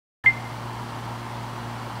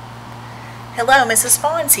Hello, Mrs.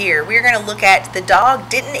 Fawns here. We're going to look at The Dog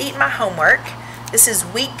Didn't Eat My Homework. This is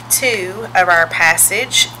week 2 of our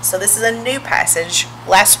passage, so this is a new passage.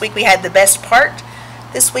 Last week we had the best part.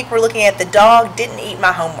 This week we're looking at The Dog Didn't Eat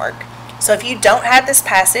My Homework. So if you don't have this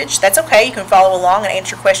passage, that's okay. You can follow along and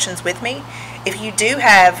answer questions with me. If you do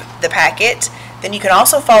have the packet, then you can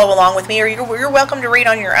also follow along with me, or you're welcome to read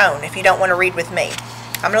on your own if you don't want to read with me.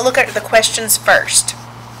 I'm going to look at the questions first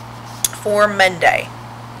for Monday.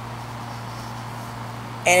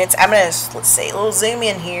 And I'm going to, let's see, a little zoom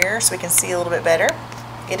in here so we can see a little bit better.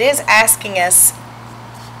 It is asking us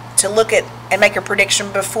to look at and make a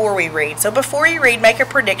prediction before we read. So before you read, make a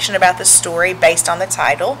prediction about the story based on the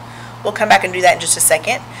title. We'll come back and do that in just a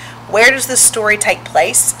second. Where does the story take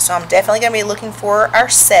place? So I'm definitely going to be looking for our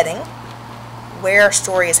setting, where our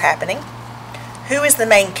story is happening. Who is the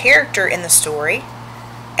main character in the story?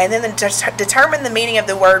 And then determine the meaning of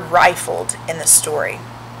the word rifled in the story.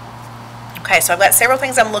 Okay, so I've got several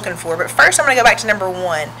things I'm looking for, but first I'm going to go back to number 1,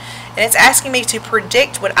 and it's asking me to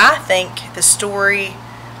predict what I think the story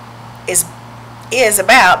is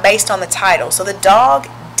about based on the title. So The Dog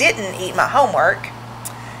Didn't Eat My Homework.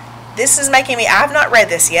 This is making me, I've not read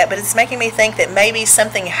this yet, but it's making me think that maybe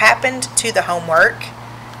something happened to the homework,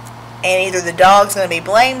 and either the dog's going to be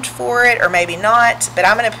blamed for it or maybe not, but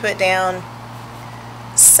I'm going to put down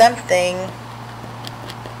something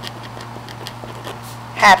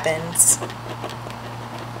happens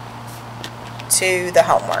to the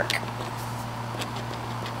homework.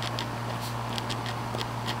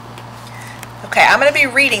 Okay, I'm going to be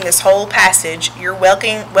reading this whole passage. You're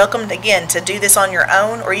welcome again to do this on your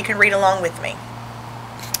own, or you can read along with me.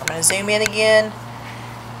 I'm going to zoom in again.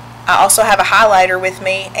 I also have a highlighter with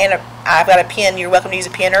me, and I've got a pen. You're welcome to use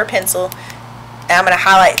a pen or a pencil. And I'm going to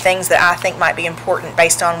highlight things that I think might be important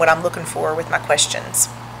based on what I'm looking for with my questions.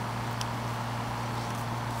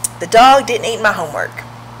 The dog didn't eat my homework.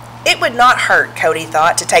 It would not hurt, Cody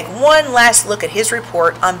thought, to take one last look at his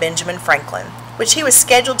report on Benjamin Franklin, which he was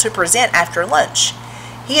scheduled to present after lunch.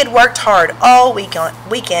 He had worked hard all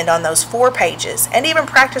weekend on those 4 pages, and even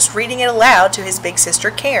practiced reading it aloud to his big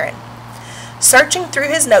sister Karen. Searching through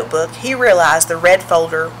his notebook, he realized the red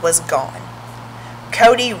folder was gone.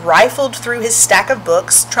 Cody rifled through his stack of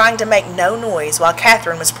books, trying to make no noise while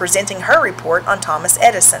Catherine was presenting her report on Thomas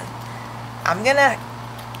Edison. I'm going to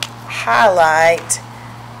highlight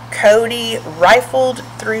Cody rifled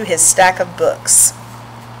through his stack of books,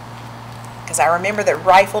 because I remember that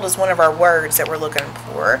rifled is one of our words that we're looking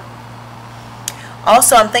for.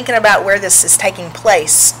 Also, I'm thinking about where this is taking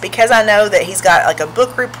place, because I know that he's got like a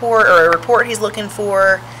book report or a report he's looking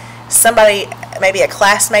for. Somebody, maybe a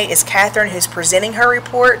classmate, is Catherine, who's presenting her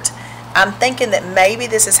report. I'm thinking that maybe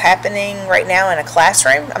this is happening right now in a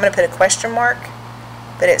classroom. I'm going to put a question mark,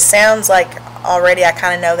 but it sounds like already I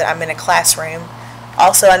kind of know that I'm in a classroom.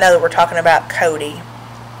 Also, I know that we're talking about Cody,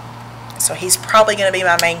 so he's probably going to be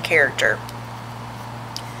my main character.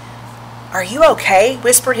 "Are you okay?"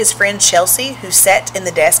 whispered his friend Chelsea, who sat in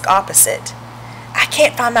the desk opposite. "I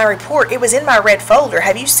can't find my report. It was in my red folder.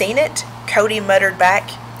 Have you seen it?" Cody muttered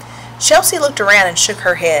back. Chelsea looked around and shook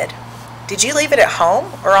her head. "Did you leave it at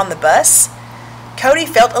home or on the bus?" Cody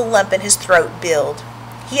felt a lump in his throat build.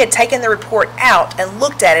 He had taken the report out and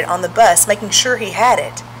looked at it on the bus, making sure he had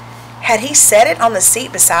it. Had he set it on the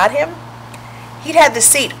seat beside him? He'd had the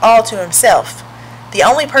seat all to himself. The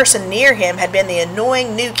only person near him had been the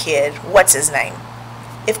annoying new kid, what's-his-name.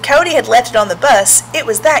 If Cody had left it on the bus, it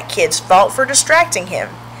was that kid's fault for distracting him.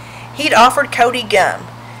 He'd offered Cody gum.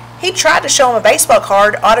 He'd tried to show him a baseball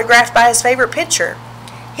card autographed by his favorite pitcher.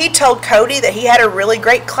 He'd told Cody that he had a really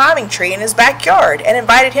great climbing tree in his backyard and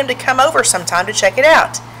invited him to come over sometime to check it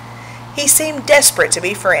out. He seemed desperate to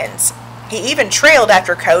be friends. He even trailed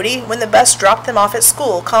after Cody when the bus dropped them off at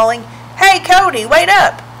school, calling, "Hey, Cody, wait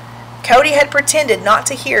up!" Cody had pretended not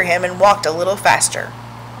to hear him and walked a little faster.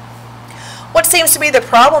 "What seems to be the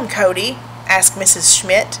problem, Cody?" asked Mrs.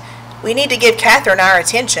 Schmidt. "We need to give Catherine our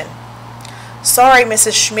attention." "Sorry,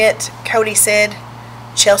 Mrs. Schmidt," Cody said.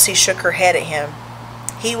 Chelsea shook her head at him.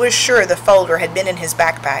 He was sure the folder had been in his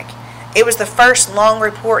backpack. It was the first long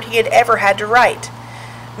report he had ever had to write.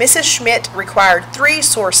 Mrs. Schmidt required 3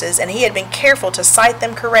 sources, and he had been careful to cite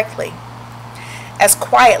them correctly. As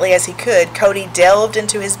quietly as he could, Cody delved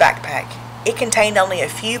into his backpack. It contained only a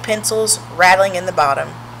few pencils rattling in the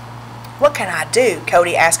bottom. "What can I do?"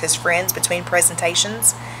 Cody asked his friends between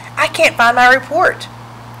presentations. "I can't find my report."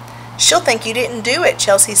 "She'll think you didn't do it,"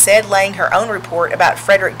 Chelsea said, laying her own report about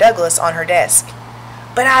Frederick Douglass on her desk.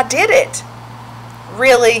 "But I did it."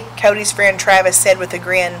 "Really?" Cody's friend Travis said with a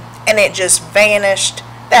grin. "And it just vanished?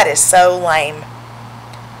 That is so lame."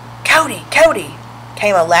 Cody!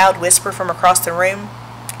 came a loud whisper from across the room.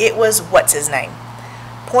 It was What's-His-Name,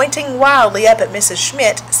 pointing wildly up at Mrs.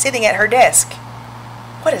 Schmidt sitting at her desk.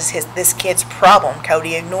 What is this kid's problem?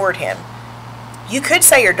 Cody ignored him. You could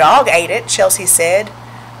say your dog ate it, Chelsea said.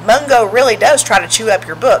 Mungo really does try to chew up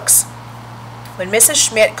your books. When Mrs.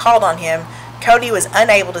 Schmidt called on him, Cody was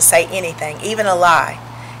unable to say anything, even a lie.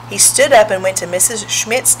 He stood up and went to Mrs.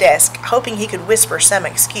 Schmidt's desk, hoping he could whisper some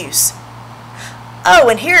excuse. Oh,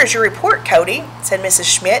 and here is your report, Cody, said Mrs.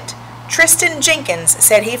 Schmidt. Tristan Jenkins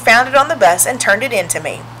said he found it on the bus and turned it in to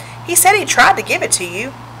me. He said he tried to give it to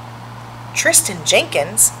you. Tristan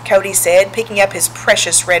Jenkins, Cody said, picking up his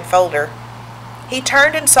precious red folder. He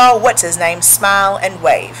turned and saw What's-His-Name smile and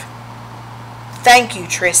wave. Thank you,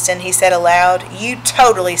 Tristan, he said aloud. You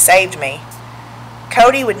totally saved me.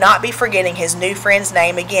 Cody would not be forgetting his new friend's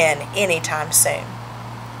name again anytime soon.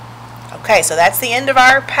 Okay, so that's the end of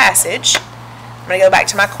our passage. I'm going to go back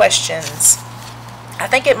to my questions. I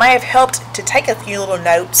think it may have helped to take a few little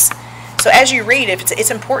notes. So as you read,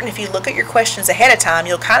 it's important if you look at your questions ahead of time,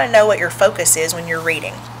 you'll kind of know what your focus is when you're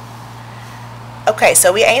reading. Okay,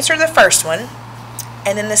 so we answered the first one.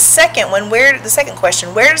 And then the second one, the second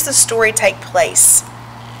question, where does the story take place?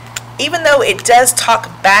 Even though it does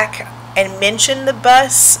talk back and mention the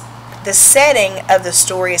bus, the setting of the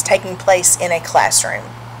story is taking place in a classroom.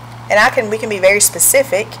 And we can be very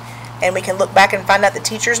specific, and we can look back and find out the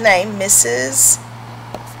teacher's name, Mrs.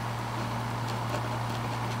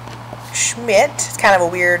 Schmidt. It's kind of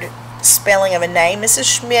a weird spelling of a name.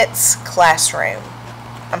 Mrs. Schmidt's classroom.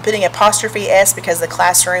 I'm putting apostrophe S because the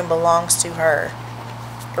classroom belongs to her,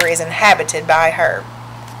 or is inhabited by her.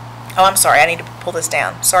 Oh, I'm sorry, I need to pull this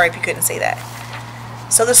down. Sorry if you couldn't see that.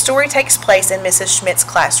 So the story takes place in Mrs. Schmidt's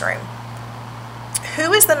classroom.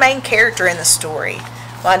 Who is the main character in the story?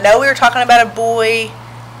 Well, I know we were talking about a boy.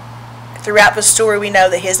 Throughout the story, we know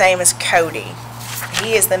that his name is Cody.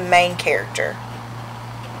 He is the main character.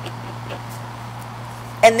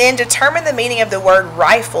 And then determine the meaning of the word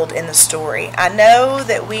rifled in the story. I know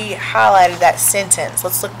that we highlighted that sentence.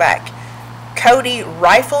 Let's look back. Cody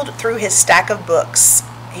rifled through his stack of books.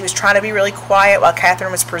 He was trying to be really quiet while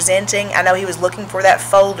Catherine was presenting. I know he was looking for that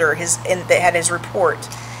folder that had his report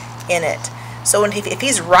in it. So if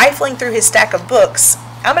he's rifling through his stack of books,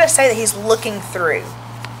 I'm going to say that he's looking through.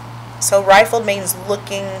 So rifled means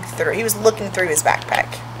looking through. He was looking through his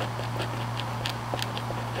backpack.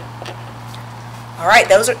 All right,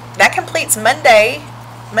 that completes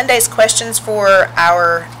Monday's questions for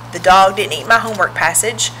The Dog Didn't Eat My Homework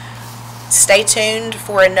passage. Stay tuned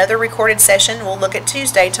for another recorded session. We'll look at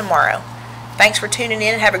Tuesday tomorrow. Thanks for tuning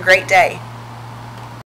in and have a great day.